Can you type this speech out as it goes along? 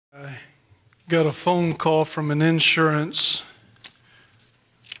I got a phone call from an insurance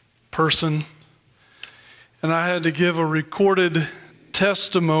person, and I had to give a recorded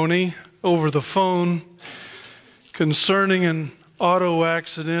testimony over the phone concerning an auto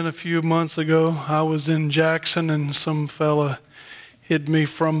accident a few months ago. I was in Jackson, and some fella hit me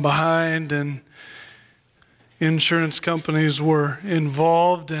from behind, and insurance companies were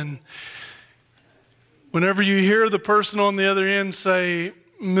involved. And whenever you hear the person on the other end say,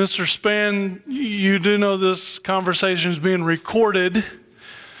 "Mr. Spann, you do know this conversation is being recorded,"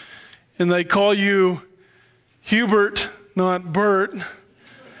 and they call you Hubert, not Bert,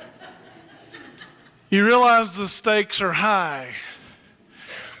 you realize the stakes are high.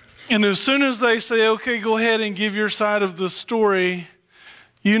 And as soon as they say, "Okay, go ahead and give your side of the story,"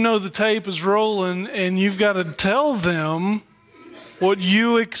 you know the tape is rolling, and you've got to tell them what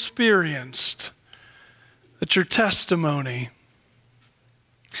you experienced. That's your testimony.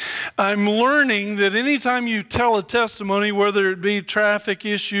 I'm learning that anytime you tell a testimony, whether it be traffic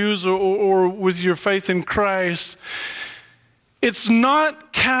issues or with your faith in Christ, it's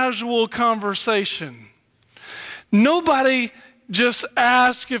not casual conversation. Nobody just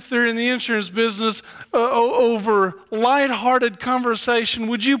asks, if they're in the insurance business, over lighthearted conversation,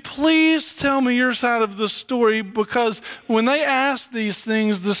 "Would you please tell me your side of the story?" Because when they ask these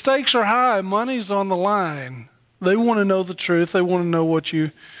things, the stakes are high. Money's on the line. They want to know the truth. They want to know what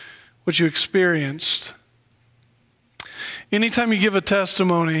you experienced. Anytime you give a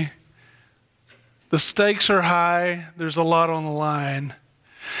testimony, the stakes are high. There's a lot on the line.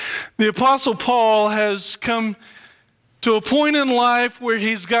 The Apostle Paul has come to a point in life where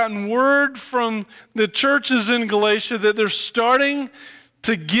he's gotten word from the churches in Galatia that they're starting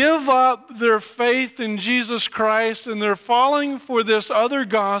to give up their faith in Jesus Christ, and they're falling for this other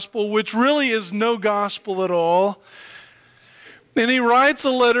gospel, which really is no gospel at all. And he writes a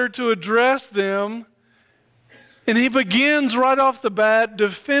letter to address them, and he begins right off the bat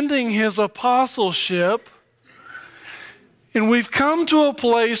defending his apostleship. And we've come to a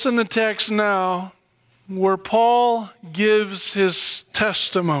place in the text now where Paul gives his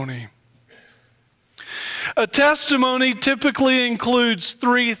testimony. A testimony typically includes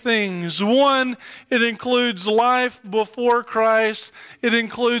three things. One, it includes life before Christ. It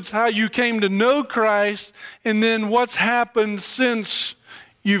includes how you came to know Christ, and then what's happened since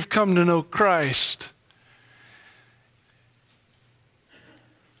you've come to know Christ.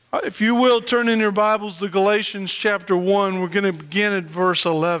 If you will, turn in your Bibles to Galatians chapter 1. We're going to begin at verse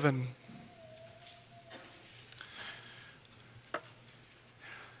 11.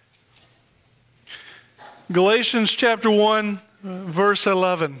 Galatians chapter 1, verse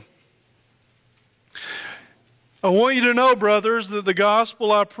 11. "I want you to know, brothers, that the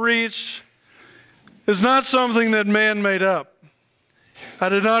gospel I preach is not something that man made up. I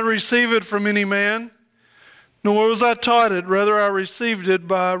did not receive it from any man, nor was I taught it. Rather, I received it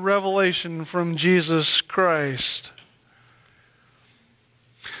by revelation from Jesus Christ."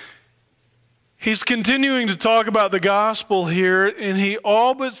 He's continuing to talk about the gospel here, and he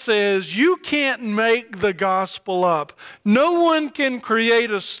all but says, you can't make the gospel up. No one can create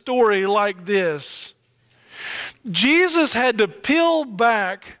a story like this. Jesus had to peel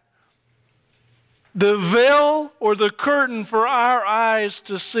back the veil or the curtain for our eyes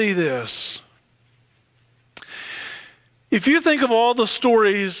to see this. If you think of all the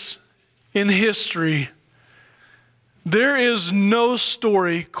stories in history, there is no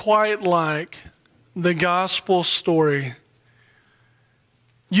story quite like the gospel story.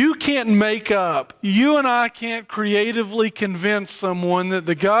 You can't make up, you and I can't creatively convince someone that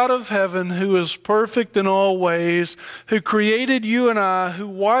the God of heaven, who is perfect in all ways, who created you and I, who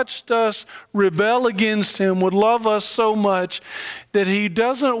watched us rebel against him, would love us so much that he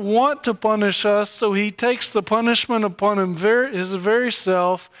doesn't want to punish us, so he takes the punishment upon him, his very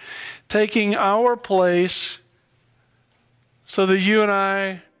self, taking our place so that you and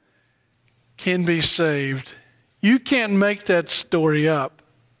I can be saved. You can't make that story up.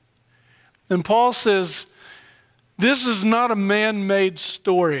 And Paul says, this is not a man-made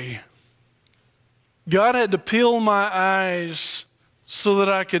story. God had to peel my eyes so that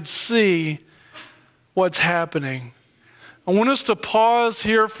I could see what's happening. I want us to pause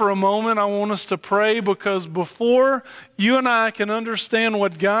here for a moment. I want us to pray, because before you and I can understand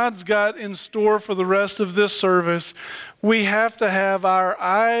what God's got in store for the rest of this service, we have to have our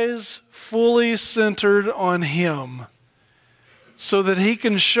eyes fully centered on him so that he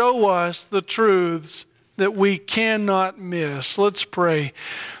can show us the truths that we cannot miss. Let's pray.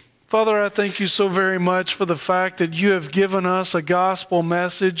 Father, I thank you so very much for the fact that you have given us a gospel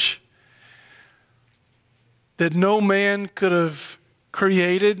message that no man could have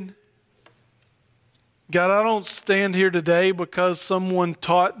created. God, I don't stand here today because someone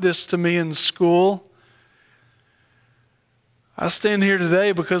taught this to me in school. I stand here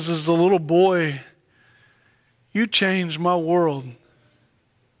today because as a little boy, you changed my world.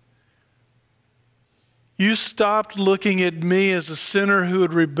 You stopped looking at me as a sinner who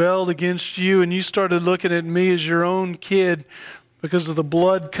had rebelled against you, and you started looking at me as your own kid because of the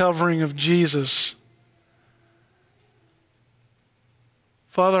blood covering of Jesus.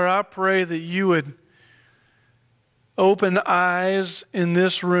 Father, I pray that you would open eyes in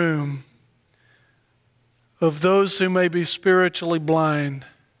this room of those who may be spiritually blind.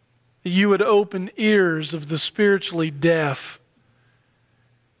 That you would open ears of the spiritually deaf.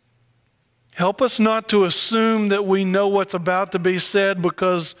 Help us not to assume that we know what's about to be said,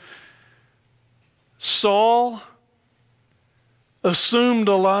 because Saul assumed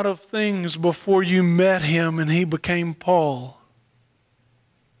a lot of things before you met him and he became Paul.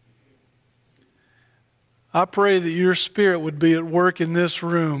 I pray that your Spirit would be at work in this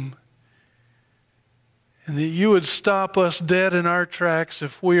room and that you would stop us dead in our tracks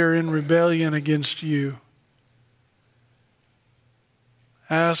if we are in rebellion against you.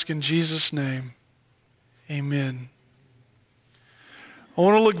 I ask in Jesus' name, amen. I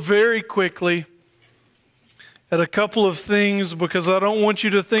want to look very quickly at a couple of things because I don't want you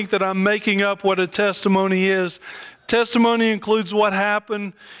to think that I'm making up what a testimony is. Testimony includes what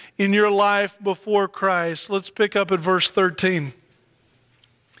happened in your life before Christ. Let's pick up at verse 13.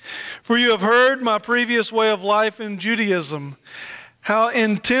 For you have heard my previous way of life in Judaism, how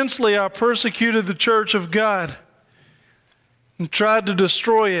intensely I persecuted the church of God and tried to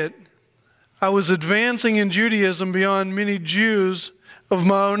destroy it. I was advancing in Judaism beyond many Jews of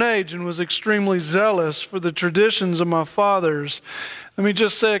my own age and was extremely zealous for the traditions of my fathers. Let me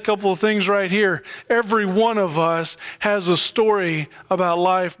just say a couple of things right here. Every one of us has a story about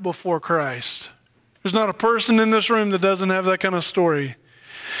life before Christ. There's not a person in this room that doesn't have that kind of story.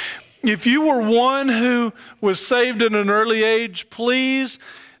 If you were one who was saved at an early age, please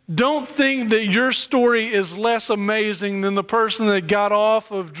don't think that your story is less amazing than the person that got off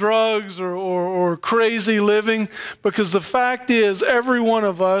of drugs or crazy living, because the fact is every one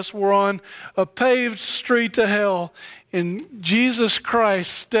of us were on a paved street to hell, and Jesus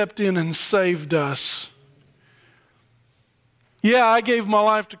Christ stepped in and saved us. Yeah, I gave my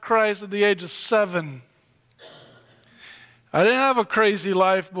life to Christ at the age of 7. I didn't have a crazy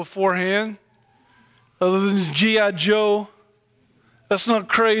life beforehand other than G.I. Joe. That's not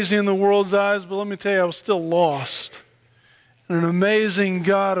crazy in the world's eyes, but let me tell you, I was still lost. And an amazing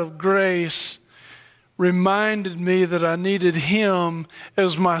God of grace reminded me that I needed Him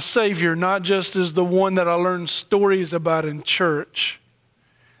as my Savior, not just as the one that I learned stories about in church.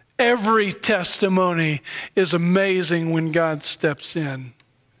 Every testimony is amazing when God steps in.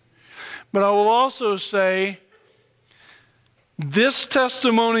 But I will also say, this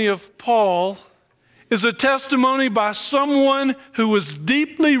testimony of Paul is a testimony by someone who was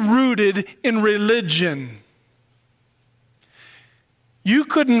deeply rooted in religion. You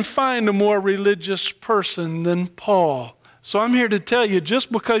couldn't find a more religious person than Paul. So I'm here to tell you,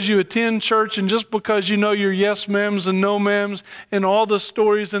 just because you attend church and just because you know your yes ma'ams and no ma'ams and all the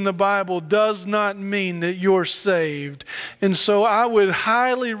stories in the Bible does not mean that you're saved. And so I would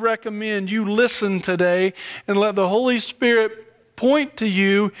highly recommend you listen today and let the Holy Spirit point to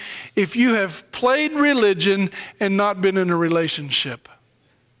you if you have played religion and not been in a relationship.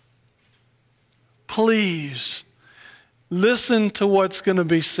 Please listen to what's going to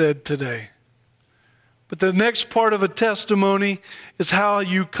be said today. But the next part of a testimony is how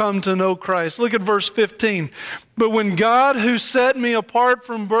you come to know Christ. Look at verse 15. But when God, who set me apart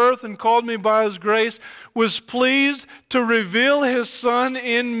from birth and called me by His grace, was pleased to reveal His Son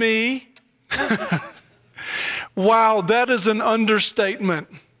in me. Wow, that is an understatement.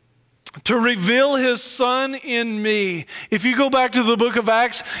 To reveal His Son in me. If you go back to the book of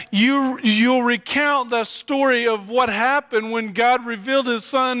Acts, you'll recount the story of what happened when God revealed His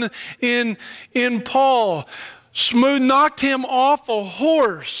Son in Paul. Smooth knocked him off a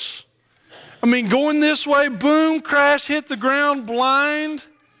horse. I mean, going this way, boom, crash, hit the ground, blind.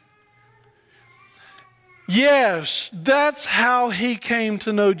 Yes, that's how he came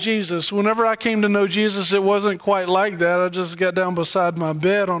to know Jesus. Whenever I came to know Jesus, it wasn't quite like that. I just got down beside my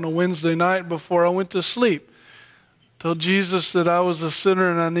bed on a Wednesday night before I went to sleep. Told Jesus that I was a sinner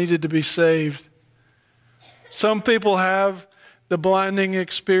and I needed to be saved. Some people have the blinding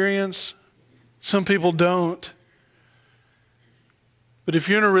experience. Some people don't. But if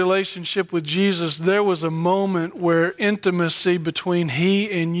you're in a relationship with Jesus, there was a moment where intimacy between He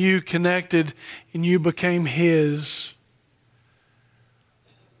and you connected and you became His.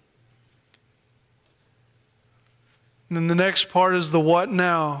 And then the next part is the what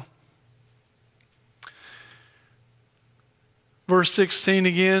now. Verse 16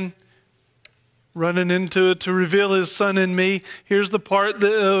 again, running into it, to reveal his Son in me. Here's the part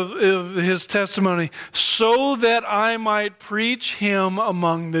of his testimony. So that I might preach him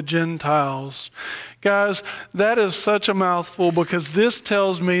among the Gentiles. Guys, that is such a mouthful, because this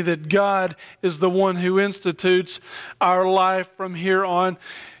tells me that God is the one who institutes our life from here on.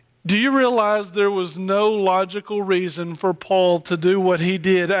 Do you realize there was no logical reason for Paul to do what he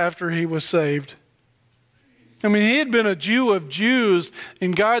did after he was saved? I mean, he had been a Jew of Jews,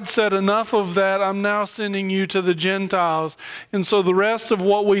 and God said, enough of that, I'm now sending you to the Gentiles. And so the rest of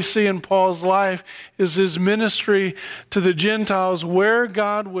what we see in Paul's life is his ministry to the Gentiles, where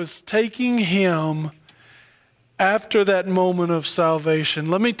God was taking him after that moment of salvation.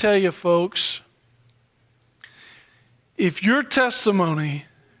 Let me tell you, folks, if your testimony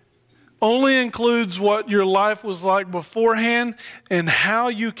only includes what your life was like beforehand and how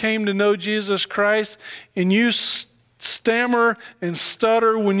you came to know Jesus Christ, and you stammer and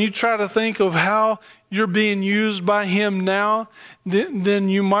stutter when you try to think of how you're being used by him now, then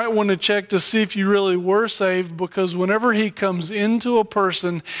you might want to check to see if you really were saved, because whenever he comes into a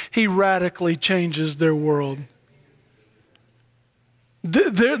person, he radically changes their world.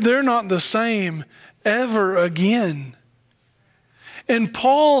 They're not the same ever again. And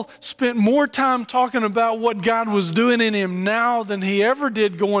Paul spent more time talking about what God was doing in him now than he ever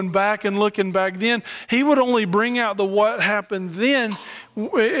did going back and looking back then. He would only bring out the what happened then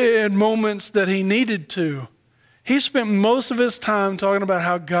in moments that he needed to. He spent most of his time talking about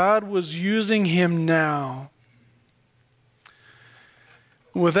how God was using him now.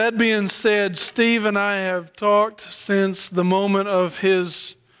 With that being said, Steve and I have talked since the moment of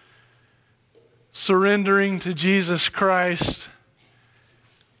his surrendering to Jesus Christ.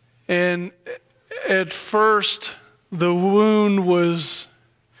 And at first, the wound was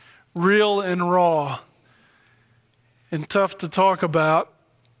real and raw and tough to talk about.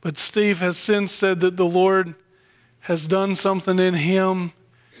 But Steve has since said that the Lord has done something in him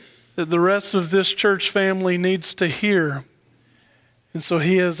that the rest of this church family needs to hear. And so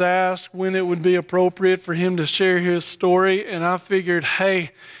he has asked when it would be appropriate for him to share his story. And I figured,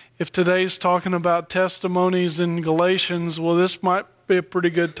 hey, if today's talking about testimonies in Galatians, well, this might be a pretty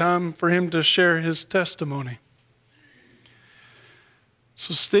good time for him to share his testimony.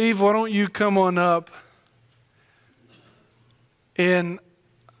 So Steve, why don't you come on up, and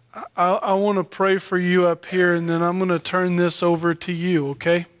I want to pray for you up here, and then I'm going to turn this over to you,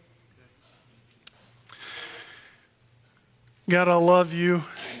 okay? God, I love you,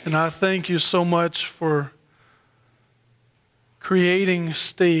 and I thank you so much for creating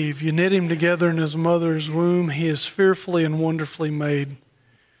Steve. You knit him together in his mother's womb. He is fearfully and wonderfully made.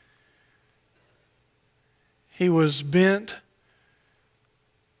 He was bent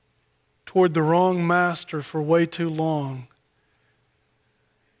toward the wrong master for way too long.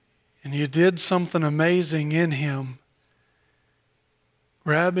 And you did something amazing in him,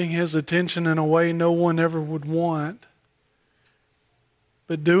 grabbing his attention in a way no one ever would want,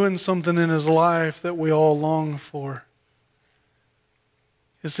 but doing something in his life that we all long for.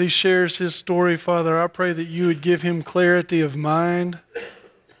 As he shares his story, Father, I pray that you would give him clarity of mind.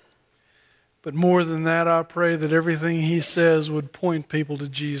 But more than that, I pray that everything he says would point people to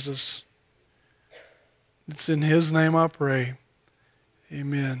Jesus. It's in his name I pray.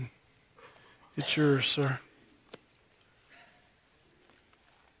 Amen. It's yours, sir.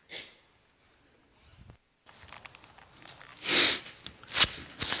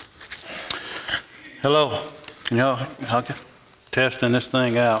 Hello. Y'all testing this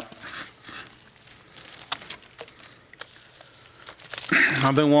thing out.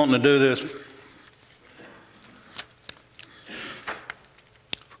 I've been wanting to do this for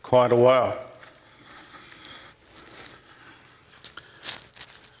quite a while.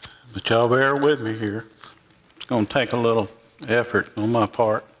 But y'all bear with me here. It's going to take a little effort on my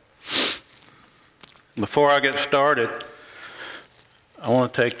part. Before I get started, I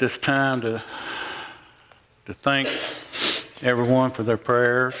want to take this time to thank everyone for their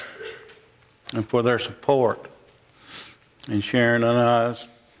prayers and for their support in Sharon and I's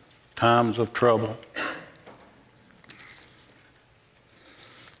times of trouble.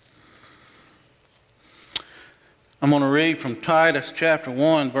 I'm going to read from Titus chapter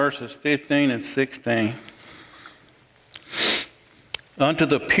 1, verses 15 and 16. Unto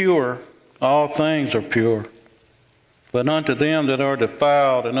the pure all things are pure, but unto them that are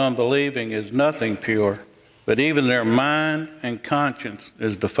defiled and unbelieving is nothing pure, but even their mind and conscience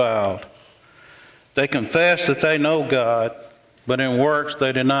is defiled. They confess that they know God, but in works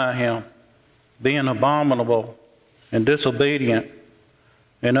they deny him, being abominable and disobedient,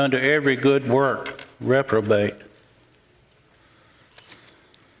 and under every good work reprobate.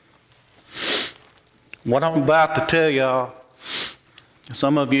 What I'm about to tell y'all,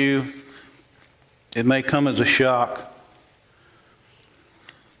 some of you, it may come as a shock.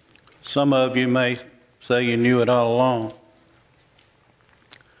 Some of you may say you knew it all along.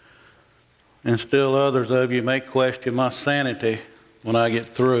 And still others of you may question my sanity when I get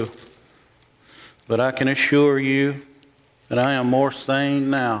through. But I can assure you that I am more sane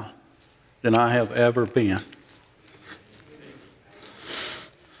now than I have ever been.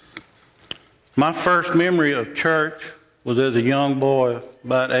 My first memory of church was as a young boy,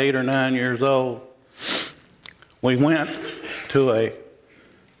 about 8 or 9 years old. We went to a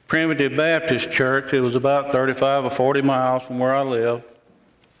primitive Baptist church. It was about 35 or 40 miles from where I lived.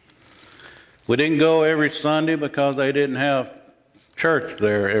 We didn't go every Sunday because they didn't have church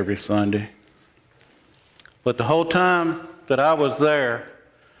there every Sunday. But the whole time that I was there,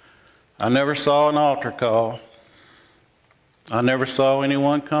 I never saw an altar call. I never saw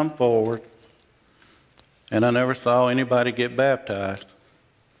anyone come forward. And I never saw anybody get baptized.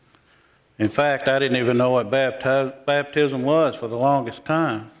 In fact, I didn't even know what baptism was for the longest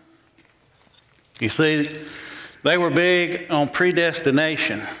time. You see, they were big on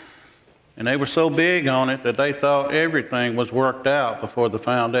predestination. And they were so big on it that they thought everything was worked out before the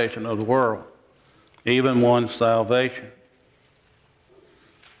foundation of the world, even one's salvation.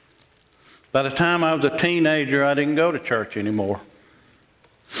 By the time I was a teenager, I didn't go to church anymore.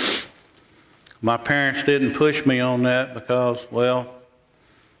 My parents didn't push me on that because, well,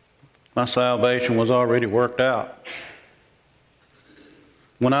 my salvation was already worked out.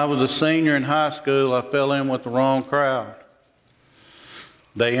 When I was a senior in high school, I fell in with the wrong crowd.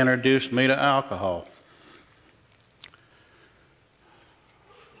 They introduced me to alcohol.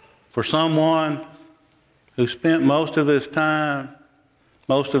 For someone who spent most of his time,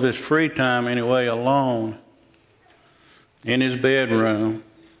 most of his free time anyway, alone, in his bedroom,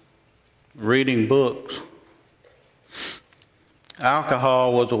 reading books,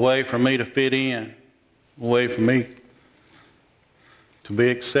 alcohol was a way for me to fit in, a way for me to be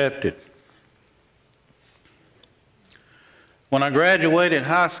accepted. When I graduated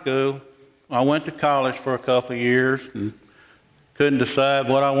high school, I went to college for a couple of years and couldn't decide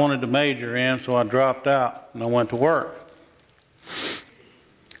what I wanted to major in, so I dropped out and I went to work.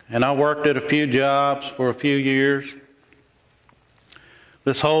 And I worked at a few jobs for a few years.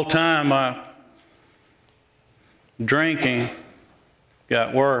 This whole time, my drinking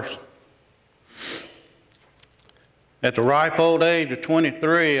got worse. At the ripe old age of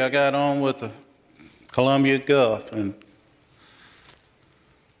 23, I got on with the Columbia Gulf, and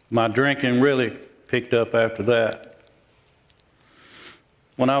my drinking really picked up after that.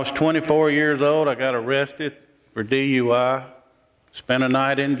 When I was 24 years old, I got arrested for DUI, spent a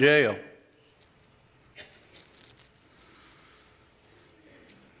night in jail.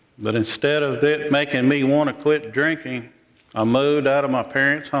 But instead of it making me want to quit drinking, I moved out of my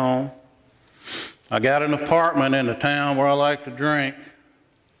parents' home. I got an apartment in the town where I like to drink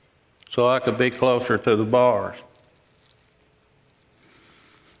so I could be closer to the bars.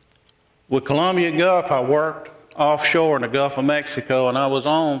 With Columbia Gulf, I worked offshore in the Gulf of Mexico, and I was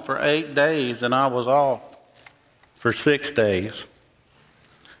on for 8 days, and I was off for 6 days.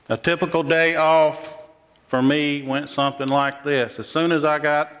 A typical day off for me went something like this. As soon as I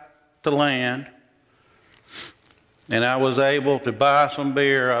got to land and I was able to buy some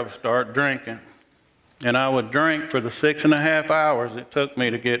beer, I would start drinking. And I would drink for the 6.5 hours it took me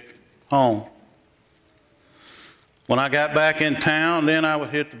to get home. When I got back in town, then I would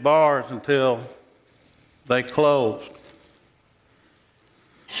hit the bars until they closed.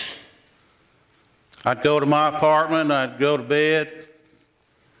 I'd go to my apartment, I'd go to bed.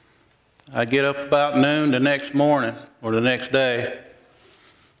 I'd get up about noon the next morning or the next day.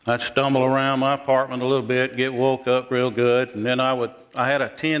 I'd stumble around my apartment a little bit, get woke up real good, and then I had a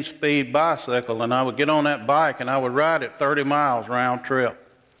 10-speed bicycle, and I would get on that bike and I would ride it 30 miles round trip.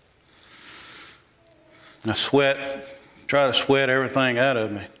 I try to sweat everything out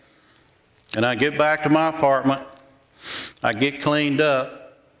of me. And I'd get back to my apartment, I'd get cleaned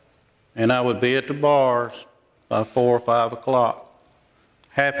up, and I would be at the bars by 4 or 5 o'clock.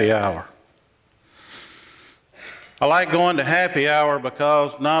 Happy hour. I like going to happy hour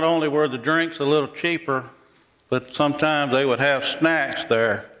because not only were the drinks a little cheaper, but sometimes they would have snacks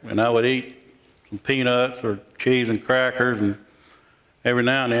there, and I would eat some peanuts or cheese and crackers, and every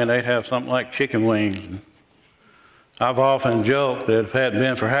now and then they'd have something like chicken wings. And I've often joked that if it hadn't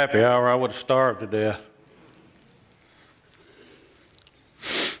been for happy hour, I would have starved to death.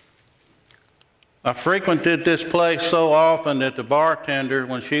 I frequented this place so often that the bartender,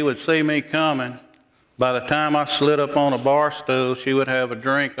 when she would see me coming, by the time I slid up on a bar stool, she would have a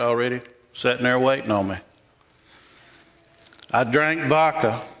drink already sitting there waiting on me. I drank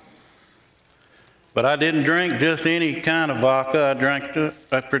vodka, but I didn't drink just any kind of vodka. I drank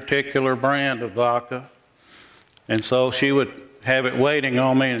a particular brand of vodka. And so she would have it waiting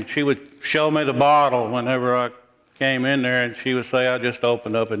on me, and she would show me the bottle whenever I came in there, and she would say, I just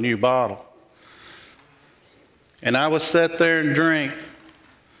opened up a new bottle. And I would sit there and drink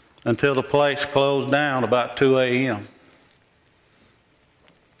until the place closed down about 2 a.m.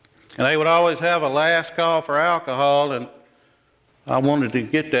 And they would always have a last call for alcohol, and I wanted to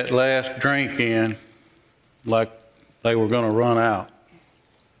get that last drink in like they were going to run out.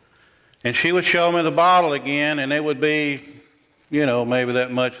 And she would show me the bottle again, and it would be, you know, maybe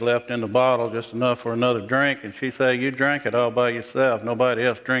that much left in the bottle, just enough for another drink. And she'd say, you drank it all by yourself. Nobody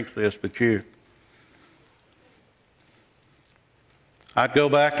else drinks this but you. I'd go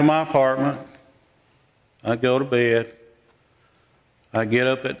back to my apartment. I'd go to bed. I'd get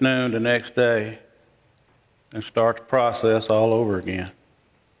up at noon the next day and start the process all over again.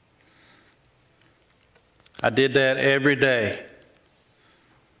 I did that every day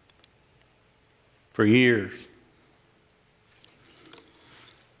for years.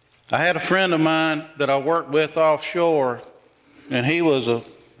 I had a friend of mine that I worked with offshore, and he was a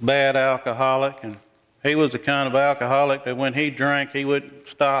bad alcoholic, and he was the kind of alcoholic that when he drank, he wouldn't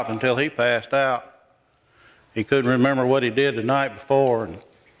stop until he passed out. He couldn't remember what he did the night before. And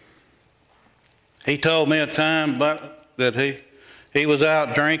he told me a time that he was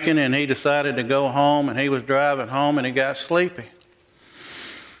out drinking, and he decided to go home, and he was driving home, and he got sleepy.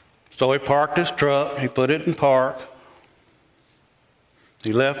 So he parked his truck, he put it in park,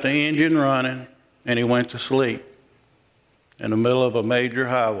 he left the engine running, and he went to sleep in the middle of a major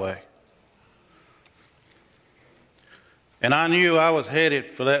highway. And I knew I was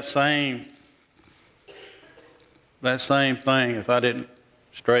headed for that same thing if I didn't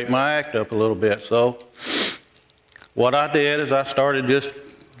straighten my act up a little bit. So what I did is I started just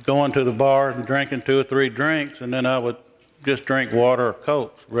going to the bar and drinking 2 or 3 drinks, and then I would just drink water or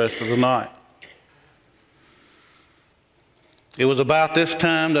Coke the rest of the night. It was about this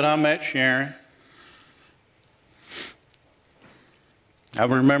time that I met Sharon. I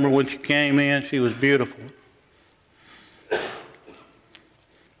remember when she came in, she was beautiful.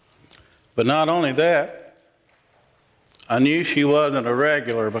 But not only that, I knew she wasn't a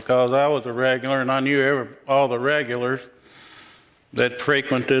regular because I was a regular, and I knew all the regulars that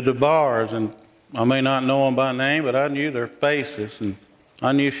frequented the bars. And I may not know them by name, but I knew their faces, and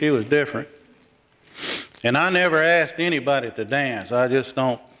I knew she was different. And I never asked anybody to dance. I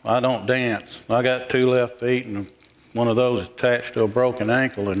don't dance. I got 2 left feet, and one of those attached to a broken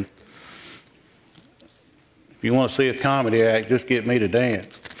ankle. And if you want to see a comedy act, just get me to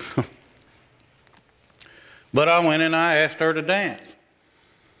dance. But I went and I asked her to dance.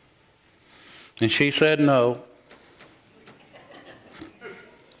 And she said no.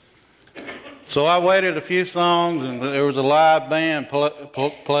 So I waited a few songs, and there was a live band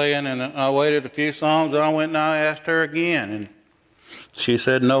playing, and I waited a few songs, and I went and I asked her again, and she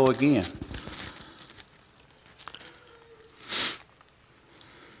said no again.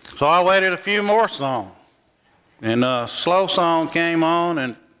 So I waited a few more songs, and a slow song came on,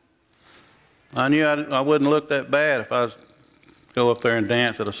 and I knew I wouldn't look that bad if I was go up there and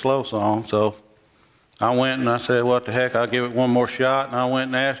dance at a slow song. So I went and I said, what the heck, I'll give it one more shot. And I went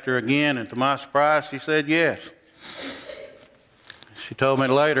and asked her again, and to my surprise, she said yes. She told me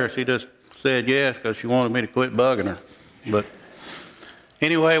later she just said yes because she wanted me to quit bugging her. But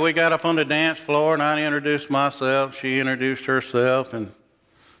anyway, we got up on the dance floor, and I introduced myself. She introduced herself, and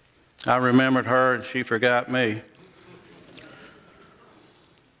I remembered her, and she forgot me.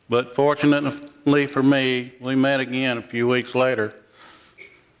 But fortunately for me, we met again a few weeks later,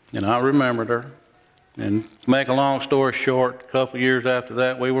 and I remembered her. And to make a long story short, a couple of years after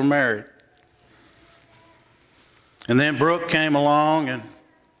that, we were married. And then Brooke came along, and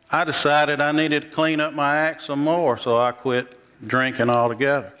I decided I needed to clean up my act some more, so I quit drinking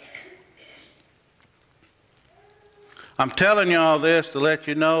altogether. I'm telling you all this to let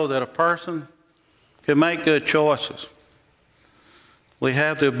you know that a person can make good choices. We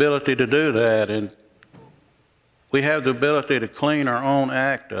have the ability to do that, and we have the ability to clean our own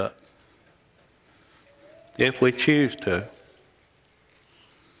act up if we choose to.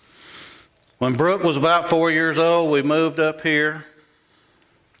 When Brooke was about 4 years old, we moved up here,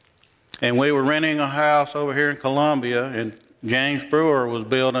 and we were renting a house over here in Columbia, and James Brewer was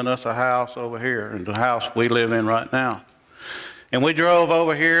building us a house over here, in the house we live in right now. And we drove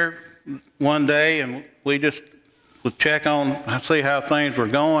over here one day, and we just would check on, see how things were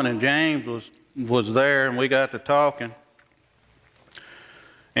going, and James was there, and we got to talking.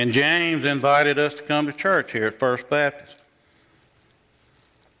 And James invited us to come to church here at First Baptist.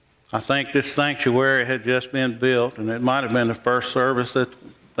 I think this sanctuary had just been built, and it might have been the first service that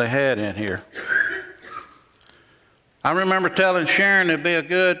they had in here. I remember telling Sharon it'd be a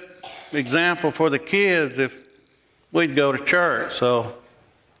good example for the kids if we'd go to church, so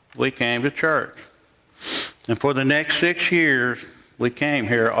we came to church. And for the next 6 years, we came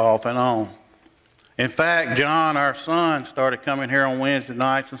here off and on. In fact, John, our son, started coming here on Wednesday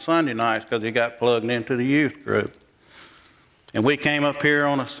nights and Sunday nights because he got plugged into the youth group. And we came up here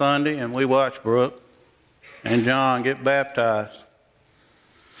on a Sunday and we watched Brooke and John get baptized.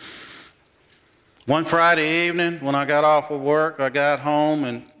 One Friday evening, when I got off of work, I got home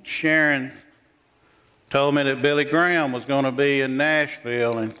and Sharon told me that Billy Graham was going to be in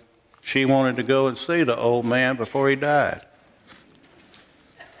Nashville and she wanted to go and see the old man before he died.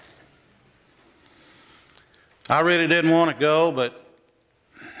 I really didn't want to go, but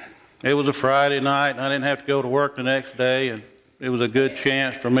it was a Friday night and I didn't have to go to work the next day, and it was a good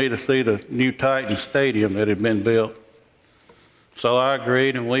chance for me to see the new Titan Stadium that had been built. So I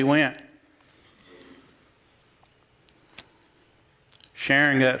agreed and we went.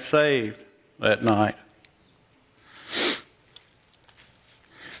 Sharon got saved that night.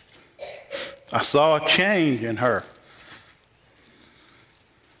 I saw a change in her.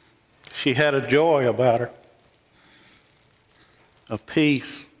 She had a joy about her, a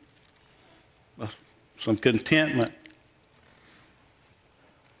peace, some contentment.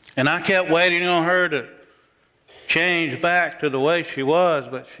 And I kept waiting on her to change back to the way she was,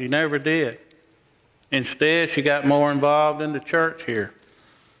 but she never did. Instead, she got more involved in the church here.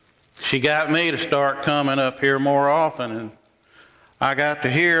 She got me to start coming up here more often, and I got to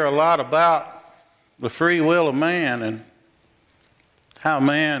hear a lot about the free will of man and how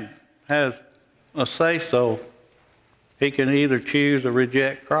man has a say-so. He can either choose or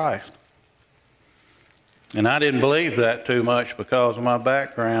reject Christ. And I didn't believe that too much because of my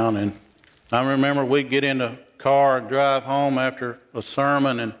background. And I remember we'd get in the car and drive home after a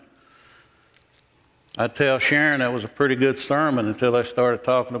sermon, and I'd tell Sharon that was a pretty good sermon until they started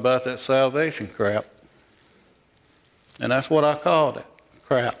talking about that salvation crap. And that's what I called it,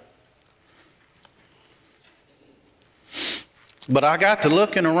 crap. But I got to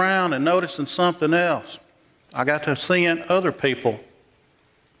looking around and noticing something else. I got to seeing other people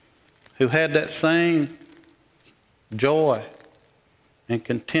who had that same joy and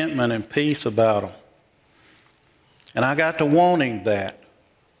contentment and peace about them. And I got to wanting that.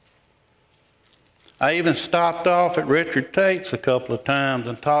 I even stopped off at Richard Tate's a couple of times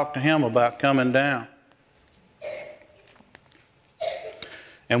and talked to him about coming down.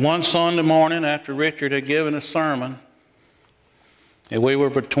 And one Sunday morning after Richard had given a sermon, and we were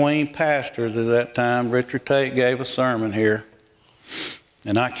between pastors at that time, Richard Tate gave a sermon here.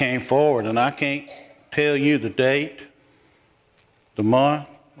 And I came forward, and I can't tell you the date, the month,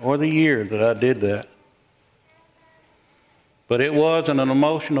 or the year that I did that. But it wasn't an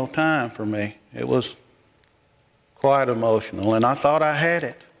emotional time for me. It was quite emotional, and I thought I had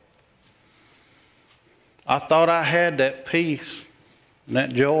it. I thought I had that peace and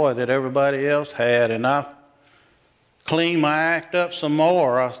that joy that everybody else had, and I cleaned my act up some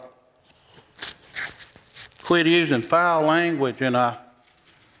more. I quit using foul language, and I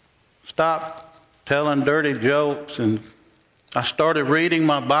stopped telling dirty jokes, and I started reading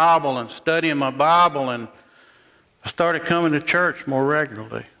my Bible and studying my Bible, and I started coming to church more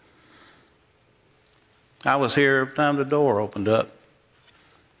regularly. I was here every time the door opened up.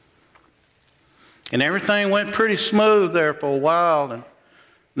 And everything went pretty smooth there for a while, and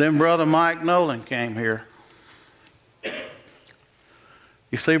then Brother Mike Nolan came here.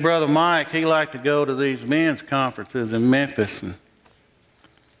 You see, Brother Mike, he liked to go to these men's conferences in Memphis. And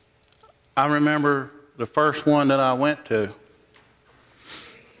I remember the first one that I went to.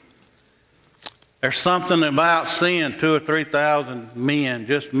 There's something about seeing 2,000 or 3,000 men,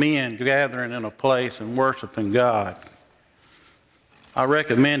 just men gathering in a place and worshiping God. I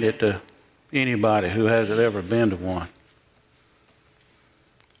recommend it to anybody who hasn't ever been to one.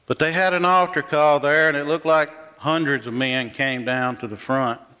 But they had an altar call there, and it looked like hundreds of men came down to the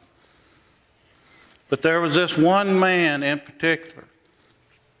front. But there was this one man in particular.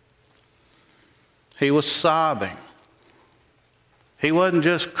 He was sobbing. He wasn't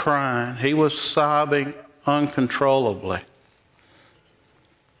just crying. He was sobbing uncontrollably.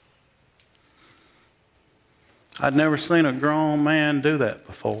 I'd never seen a grown man do that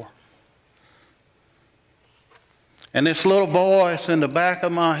before. And this little voice in the back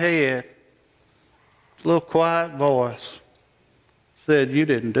of my head, this little quiet voice, said, "You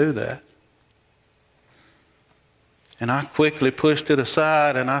didn't do that." And I quickly pushed it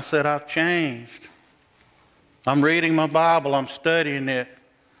aside and I said, "I've changed. I'm reading my Bible. I'm studying it.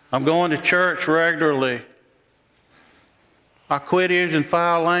 I'm going to church regularly. I quit using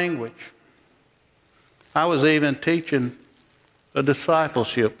foul language. I was even teaching a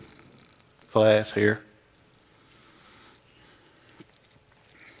discipleship class here."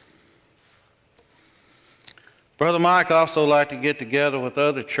 Brother Mike also liked to get together with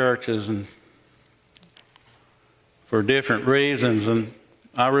other churches and for different reasons. And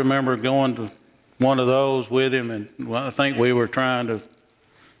I remember going to one of those with him, and I think we were trying to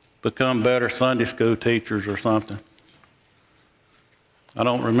become better Sunday school teachers or something. I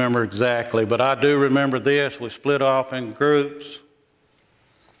don't remember exactly, but I do remember this. We split off in groups,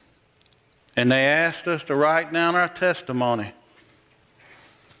 and they asked us to write down our testimony.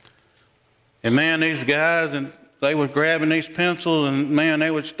 And man, these guys, and they were grabbing these pencils, and man, they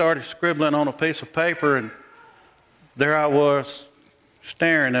would start scribbling on a piece of paper, and there I was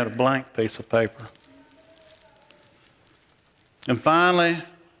staring at a blank piece of paper. And finally,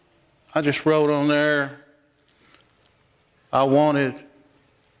 I just wrote on there, I wanted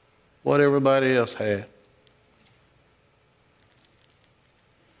what everybody else had.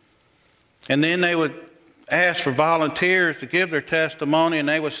 And then they would ask for volunteers to give their testimony, and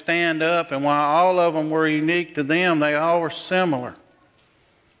they would stand up, and while all of them were unique to them, they all were similar.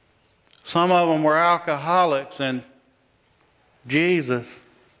 Some of them were alcoholics, and Jesus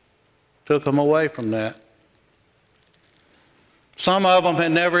took them away from that. Some of them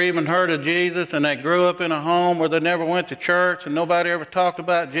had never even heard of Jesus, and they grew up in a home where they never went to church, and nobody ever talked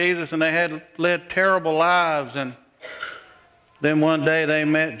about Jesus, and they had led terrible lives, and then one day they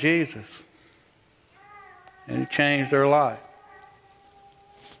met Jesus. And it changed their life.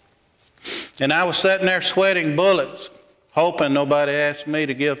 And I was sitting there sweating bullets, hoping nobody asked me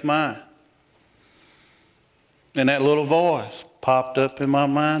to give mine. And that little voice popped up in my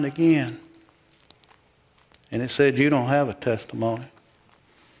mind again. And it said, "You don't have a testimony."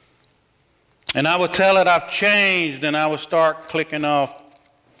 And I would tell it I've changed, and I would start clicking off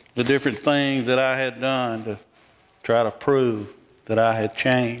the different things that I had done to try to prove that I had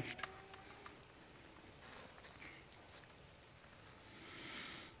changed.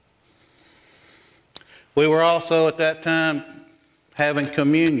 We were also at that time having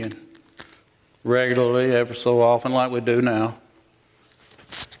communion regularly, ever so often, like we do now.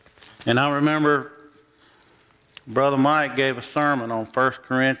 And I remember Brother Mike gave a sermon on 1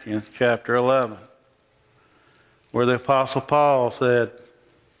 Corinthians chapter 11, where the Apostle Paul said,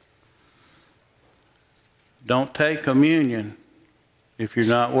 "Don't take communion if you're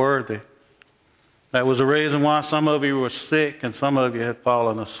not worthy." That was the reason why some of you were sick and some of you had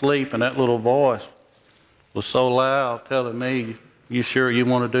fallen asleep, and that little voice was so loud telling me, "You sure you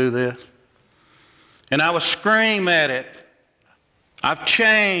want to do this?" And I would scream at it, "I've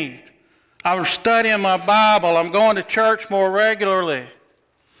changed. I'm studying my Bible. I'm going to church more regularly."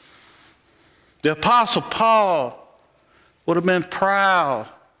 The Apostle Paul would have been proud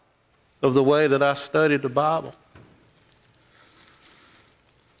of the way that I studied the Bible.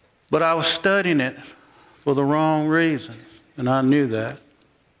 But I was studying it for the wrong reasons, and I knew that.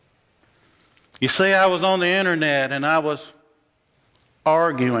 You see, I was on the internet, and I was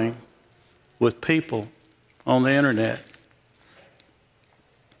arguing with people on the internet.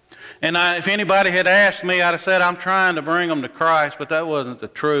 And if anybody had asked me, I'd have said, "I'm trying to bring them to Christ," but that wasn't the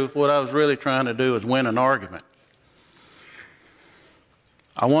truth. What I was really trying to do was win an argument.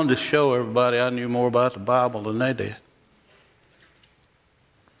 I wanted to show everybody I knew more about the Bible than they did.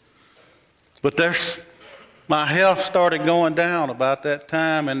 But my health started going down about that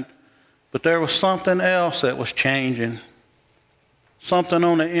time, but there was something else that was changing, something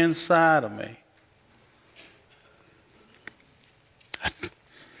on the inside of me.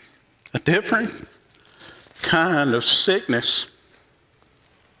 A different kind of sickness.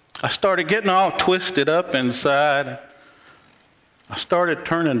 I started getting all twisted up inside. I started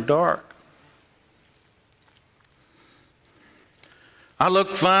turning dark. I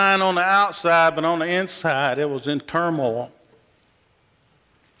looked fine on the outside, but on the inside, it was in turmoil.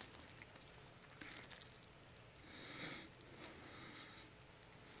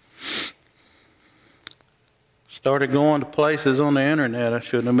 Started going to places on the internet I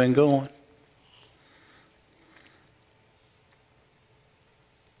shouldn't have been going.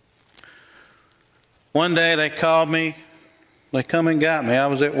 One day they called me. They come and got me. I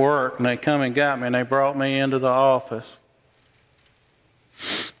was at work, and they come and got me, and they brought me into the office.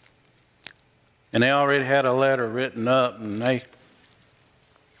 And they already had a letter written up, and they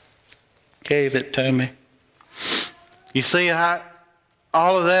gave it to me. You see,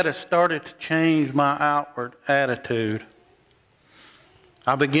 all of that has started to change my outward attitude.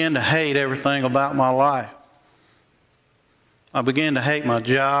 I began to hate everything about my life. I began to hate my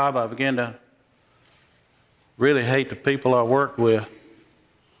job. I began to really hate the people I worked with.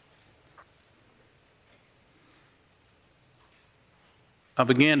 I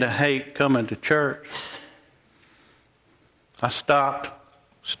began to hate coming to church. I stopped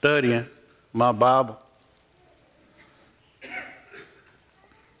studying my Bible.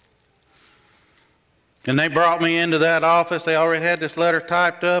 And they brought me into that office. They already had this letter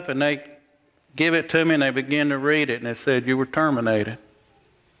typed up, and they give it to me, and they began to read it, and it said, "You were terminated.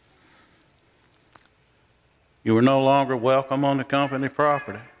 You were no longer welcome on the company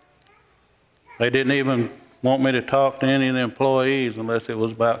property." They didn't even want me to talk to any of the employees unless it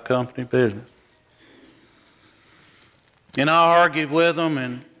was about company business. And I argued with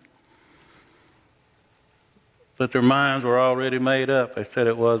them, but their minds were already made up. They said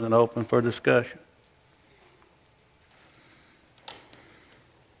it wasn't open for discussion.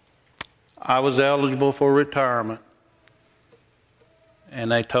 I was eligible for retirement,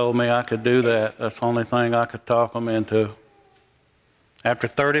 and they told me I could do that. That's the only thing I could talk them into. After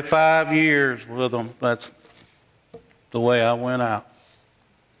 35 years with them, that's the way I went out.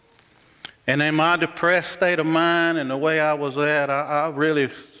 And in my depressed state of mind and the way I was at, I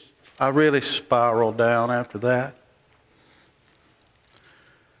really spiraled down after that.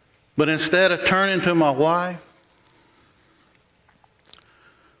 But instead of turning to my wife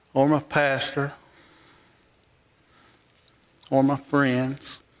or my pastor or my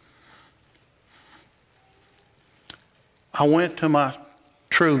friends, I went to my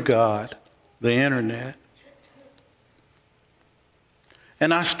true God, the internet.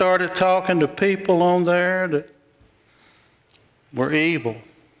 And I started talking to people on there that were evil,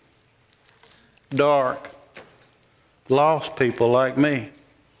 dark, lost people like me.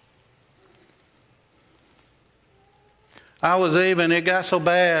 It got so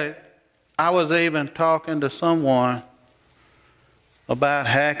bad, I was even talking to someone about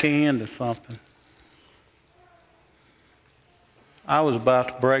hacking into something. I was about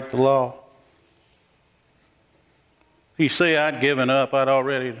to break the law. You see, I'd given up. I'd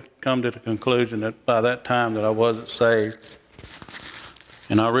already come to the conclusion that by that time that I wasn't saved.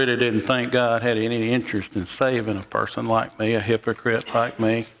 And I really didn't think God had any interest in saving a person like me, a hypocrite like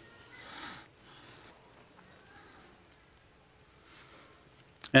me.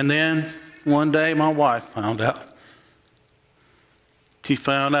 And then one day my wife found out. She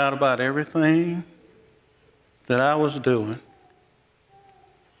found out about everything that I was doing.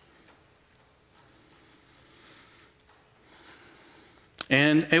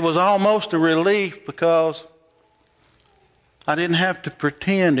 And it was almost a relief because I didn't have to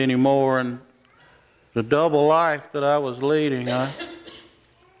pretend anymore, and the double life that I was leading, I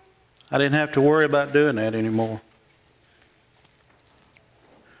didn't have to worry about doing that anymore.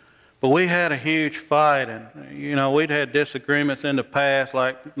 But we had a huge fight, and we'd had disagreements in the past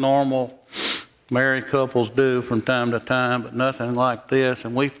like normal married couples do from time to time, but nothing like this,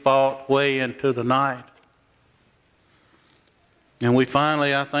 and we fought way into the night. And we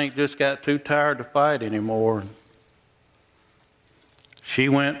finally, I think, just got too tired to fight anymore. She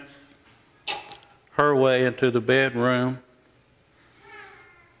went her way into the bedroom,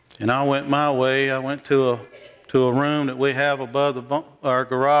 and I went my way. I went to a room that we have above our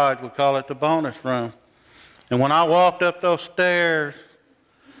garage. We call it the bonus room. And when I walked up those stairs,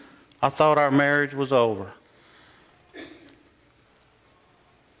 I thought our marriage was over.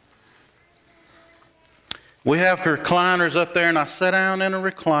 We have recliners up there, and I sat down in a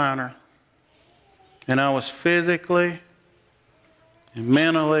recliner, and I was physically and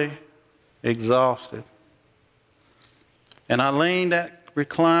mentally exhausted. And I leaned that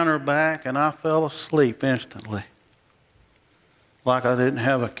recliner back, and I fell asleep instantly, like I didn't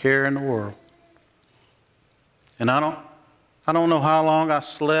have a care in the world. And I don't know how long I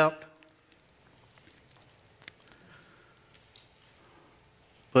slept,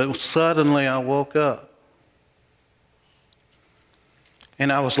 but suddenly I woke up.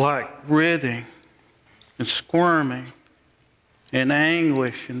 And I was like writhing and squirming in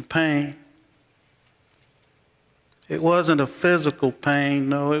anguish and pain. It wasn't a physical pain,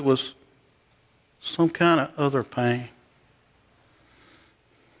 no, it was some kind of other pain.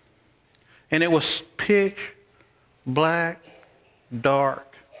 And it was pitch black,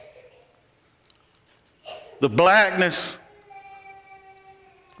 dark. The blackness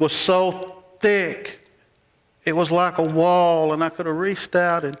was so thick, it was like a wall, and I could have reached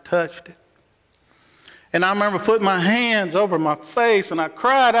out and touched it. And I remember putting my hands over my face and I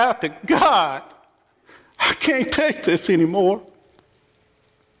cried out to God, I can't take this anymore.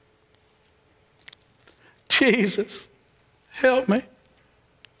 Jesus, help me.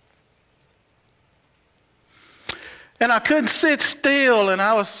 And I couldn't sit still, and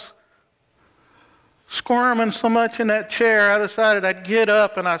I was squirming so much in that chair, I decided I'd get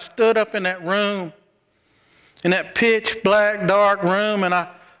up, and I stood up in that room, in that pitch black, dark room, and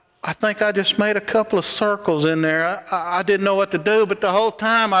I think I just made a couple of circles in there. I didn't know what to do, but the whole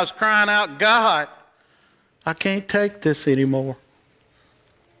time I was crying out, God, I can't take this anymore.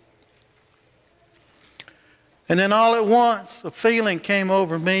 And then all at once, a feeling came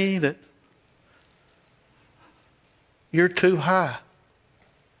over me that you're too high.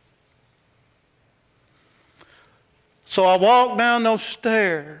 So I walked down those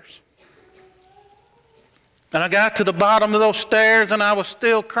stairs. And I got to the bottom of those stairs and I was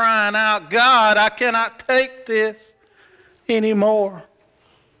still crying out, God, I cannot take this anymore.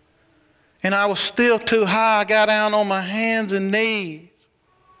 And I was still too high. I got down on my hands and knees.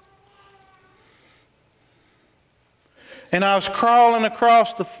 And I was crawling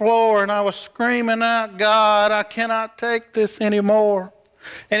across the floor and I was screaming out, God, I cannot take this anymore.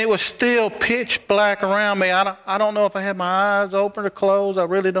 And it was still pitch black around me. I don't know if I had my eyes open or closed. I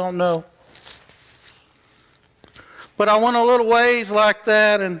really don't know. But I went a little ways like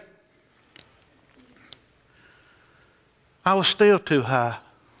that and I was still too high.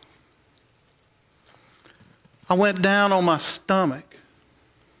 I went down on my stomach.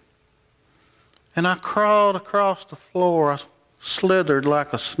 And I crawled across the floor. I slithered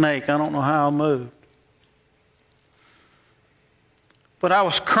like a snake. I don't know how I moved. But I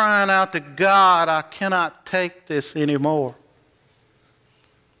was crying out to God, I cannot take this anymore.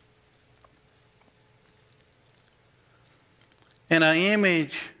 And an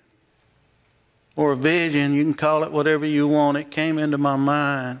image or a vision, you can call it whatever you want, it came into my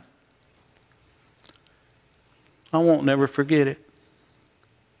mind. I won't never forget it.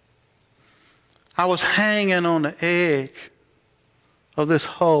 I was hanging on the edge of this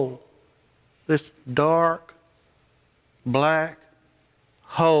hole, this dark, black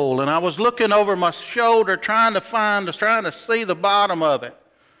hole. And I was looking over my shoulder trying to see the bottom of it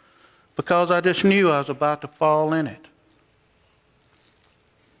because I just knew I was about to fall in it.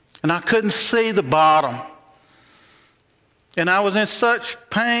 And I couldn't see the bottom. And I was in such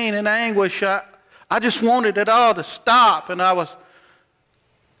pain and anguish, I just wanted it all to stop. And I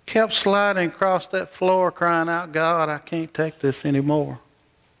kept sliding across that floor crying out, God, I can't take this anymore.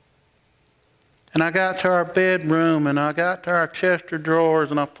 And I got to our bedroom and I got to our chest of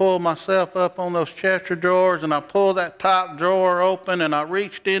drawers and I pulled myself up on those chest of drawers and I pulled that top drawer open and I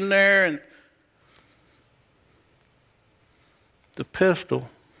reached in there and the pistol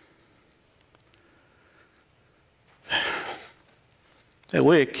that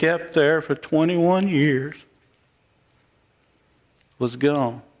we had kept there for 21 years was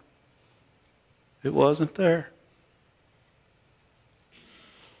gone. It wasn't there.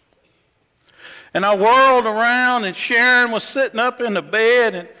 And I whirled around and Sharon was sitting up in the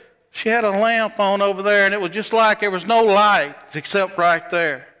bed and she had a lamp on over there and it was just like there was no light except right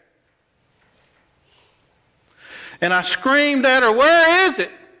there. And I screamed at her, where is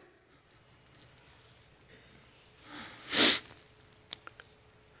it?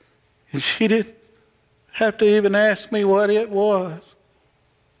 And she didn't have to even ask me what it was.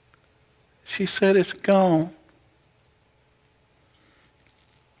 She said, it's gone.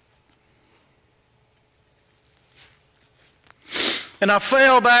 And I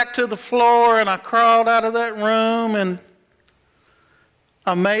fell back to the floor and I crawled out of that room and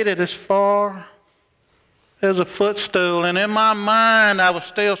I made it as far as a footstool. And in my mind, I was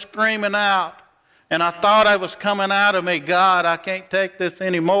still screaming out. And I thought I was coming out of me, God, I can't take this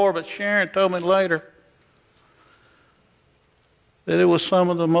anymore. But Sharon told me later that it was some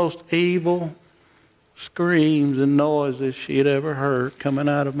of the most evil screams and noises she had ever heard coming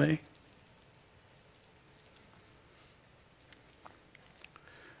out of me.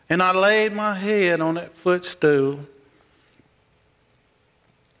 And I laid my head on that footstool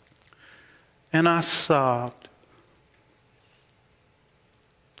and I sobbed.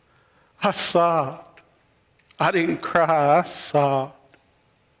 I sobbed. I didn't cry, I sobbed.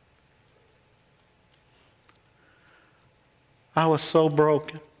 I was so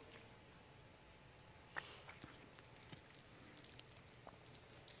broken.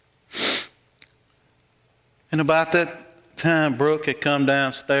 And about that time, Brooke had come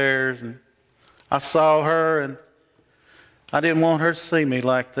downstairs and I saw her and I didn't want her to see me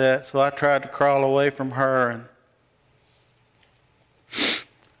like that, so I tried to crawl away from her and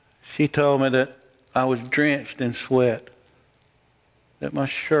she told me that I was drenched in sweat, that my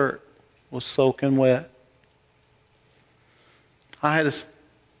shirt was soaking wet. I had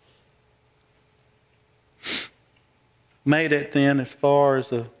made it then as far as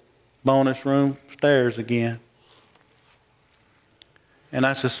the bonus room stairs again. And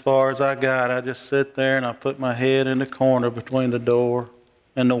that's as far as I got. I just sit there and I put my head in the corner between the door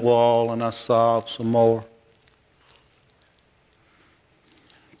and the wall and I sobbed some more.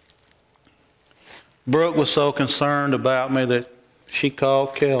 Brooke was so concerned about me that she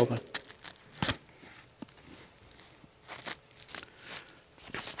called Kelvin.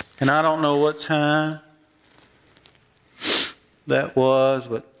 And I don't know what time that was,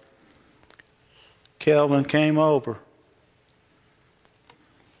 but Kelvin came over.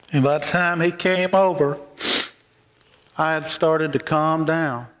 And by the time he came over, I had started to calm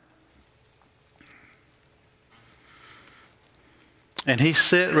down. And he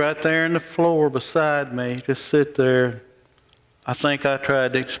sit right there on the floor beside me, just sit there. I think I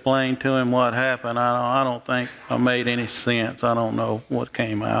tried to explain to him what happened. I don't think I made any sense. I don't know what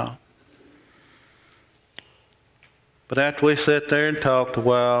came out. But after we sat there and talked a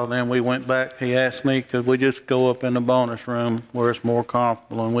while, then we went back. He asked me, could we just go up in the bonus room where it's more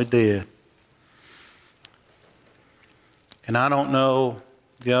comfortable, and we did. And I don't know,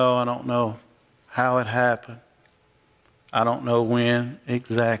 I don't know how it happened. I don't know when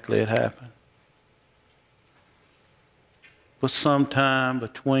exactly it happened. But sometime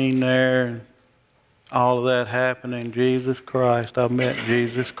between there and all of that happening, Jesus Christ, I met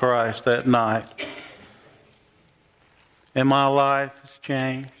Jesus Christ that night. And my life has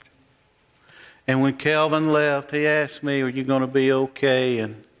changed. And when Kelvin left, he asked me, are you going to be okay?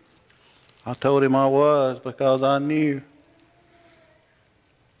 And I told him I was, because I knew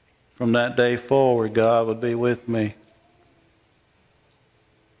from that day forward God would be with me.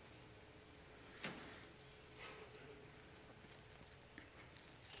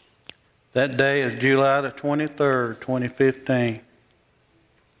 That day is July the 23rd, 2015.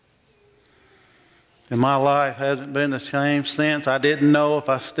 And my life hasn't been the same since. I didn't know if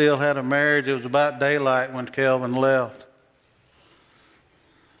I still had a marriage. It was about daylight when Kelvin left.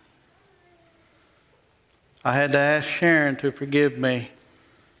 I had to ask Sharon to forgive me.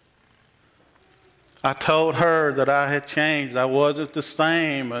 I told her that I had changed. I wasn't the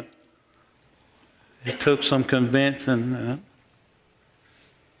same, but it took some convincing.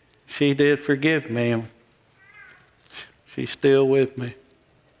 She did forgive me. She's still with me.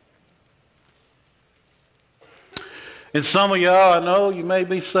 And some of y'all, I know you may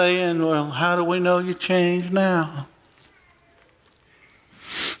be saying, well, how do we know you changed now?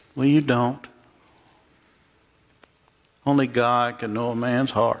 Well, you don't. Only God can know a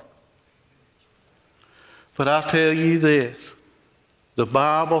man's heart. But I'll tell you this. The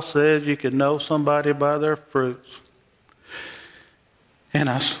Bible says you can know somebody by their fruits. And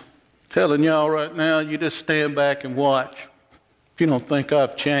I'm telling y'all right now, you just stand back and watch. If you don't think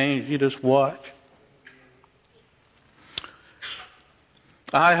I've changed, you just watch.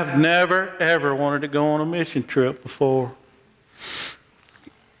 I have never, ever wanted to go on a mission trip before.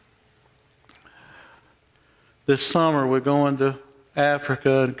 This summer we're going to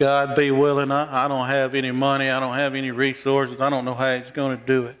Africa, and God be willing, I don't have any money, I don't have any resources, I don't know how He's going to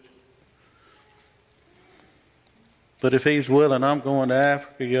do it. But if He's willing, I'm going to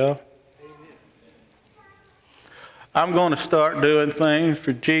Africa, y'all. I'm going to start doing things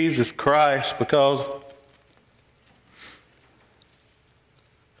for Jesus Christ because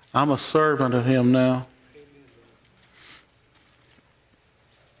I'm a servant of Him now.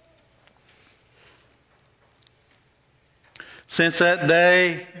 Since that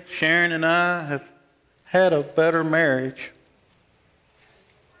day, Sharon and I have had a better marriage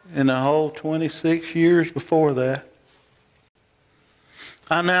in the whole 26 years before that.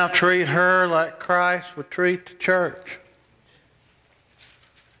 I now treat her like Christ would treat the church.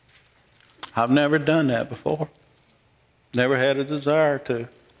 I've never done that before. Never had a desire to.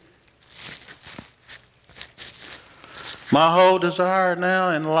 My whole desire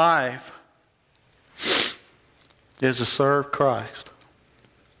now in life is to serve Christ.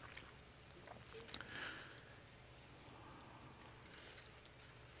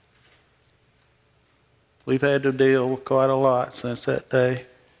 We've had to deal with quite a lot since that day.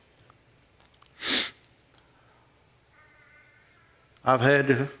 I've had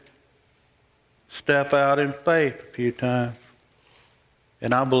to step out in faith a few times.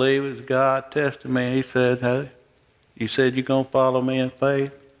 And I believe it was God testing me. He said, hey, you said you're going to follow me in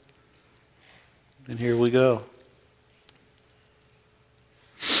faith? And here we go.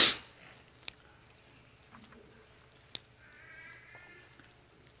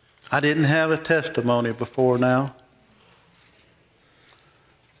 I didn't have a testimony before now,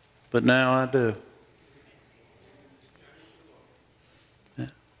 but now I do.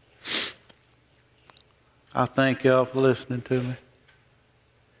 I thank y'all for listening to me.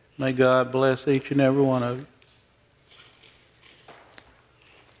 May God bless each and every one of you.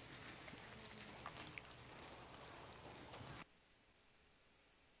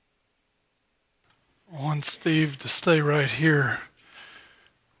 I want Steve to stay right here.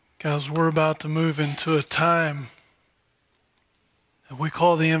 Guys, we're about to move into a time that we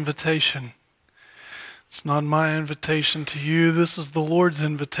call the invitation. It's not my invitation to you. This is the Lord's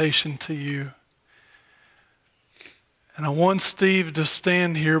invitation to you. And I want Steve to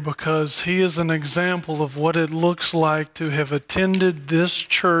stand here because he is an example of what it looks like to have attended this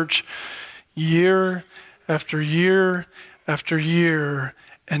church year after year after year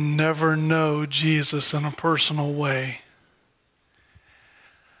and never know Jesus in a personal way.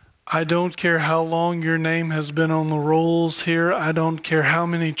 I don't care how long your name has been on the rolls here. I don't care how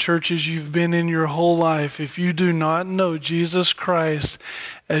many churches you've been in your whole life. If you do not know Jesus Christ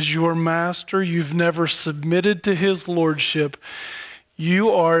as your master, you've never submitted to his lordship, you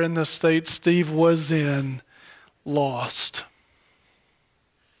are in the state Steve was in, lost.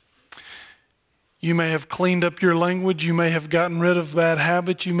 You may have cleaned up your language. You may have gotten rid of bad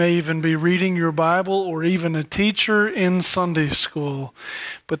habits. You may even be reading your Bible or even a teacher in Sunday school.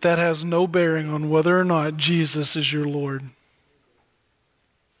 But that has no bearing on whether or not Jesus is your Lord.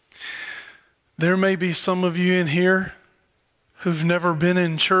 There may be some of you in here who've never been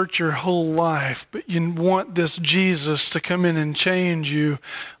in church your whole life, but you want this Jesus to come in and change you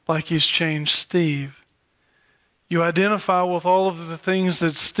like he's changed Steve. You identify with all of the things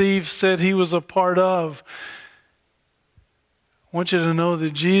that Steve said he was a part of. I want you to know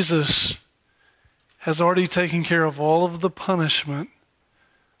that Jesus has already taken care of all of the punishment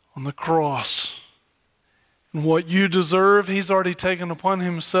on the cross. And what you deserve, he's already taken upon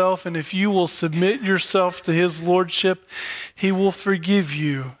himself. And if you will submit yourself to his lordship, he will forgive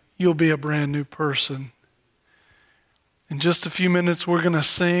you. You'll be a brand new person. In just a few minutes, we're going to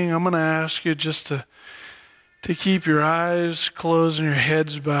sing. I'm going to ask you just to keep your eyes closed and your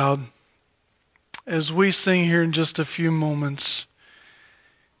heads bowed. As we sing here in just a few moments,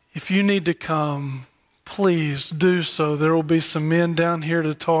 if you need to come, please do so. There will be some men down here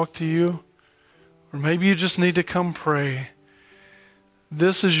to talk to you, or maybe you just need to come pray.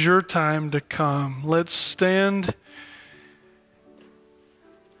 This is your time to come. Let's stand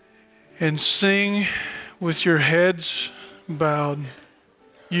and sing with your heads bowed.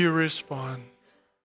 You respond.